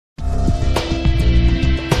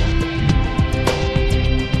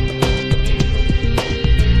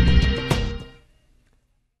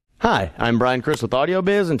Hi, I'm Brian Chris with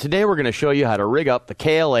AudioBiz, and today we're going to show you how to rig up the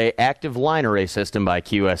KLA active line array system by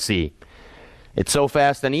QSC. It's so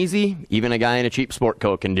fast and easy, even a guy in a cheap sport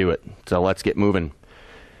coat can do it. So let's get moving.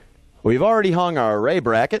 We've already hung our array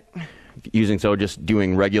bracket, just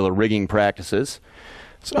doing regular rigging practices.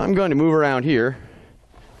 So I'm going to move around here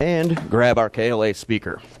and grab our KLA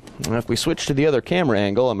speaker. Now if we switch to the other camera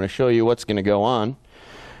angle, I'm going to show you what's going to go on.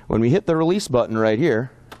 When we hit the release button right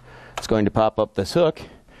here, it's going to pop up this hook.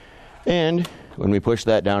 And when we push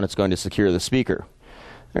that down, it's going to secure the speaker.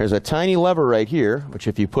 There's a tiny lever right here, which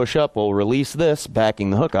if you push up will release this,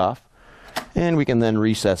 backing the hook off, and we can then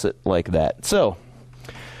recess it like that. So,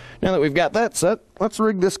 now that we've got that set, let's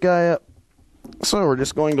rig this guy up. So we're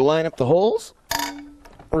just going to line up the holes,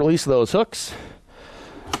 release those hooks,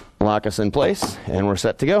 lock us in place, and we're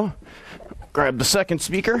set to go. Grab the second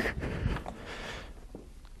speaker,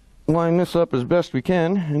 line this up as best we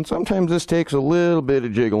can, and sometimes this takes a little bit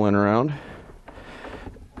of jiggling around.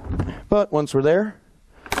 But once we're there,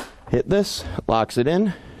 hit this, locks it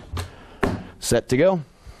in, set to go.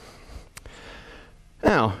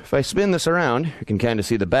 Now, if I spin this around, you can kind of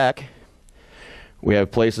see the back. We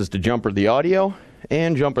have places to jumper the audio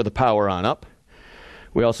and jumper the power on up.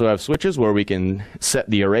 We also have switches where we can set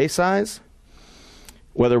the array size,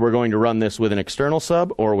 whether we're going to run this with an external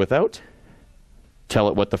sub or without, tell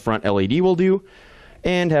it what the front LED will do,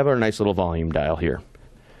 and have our nice little volume dial here.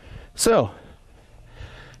 So,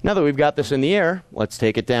 now that we've got this in the air, let's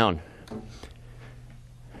take it down.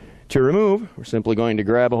 To remove, we're simply going to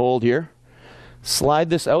grab a hold here, slide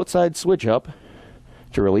this outside switch up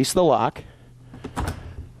to release the lock,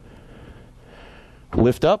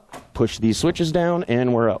 lift up, push these switches down,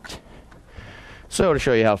 and we're out. So to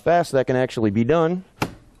show you how fast that can actually be done,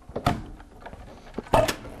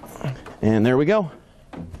 and there we go.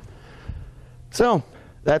 So,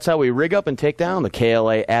 that's how we rig up and take down the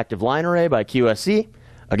KLA active line array by QSC.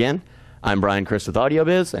 Again, I'm Brian Chris with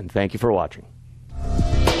AudioBiz, and thank you for watching.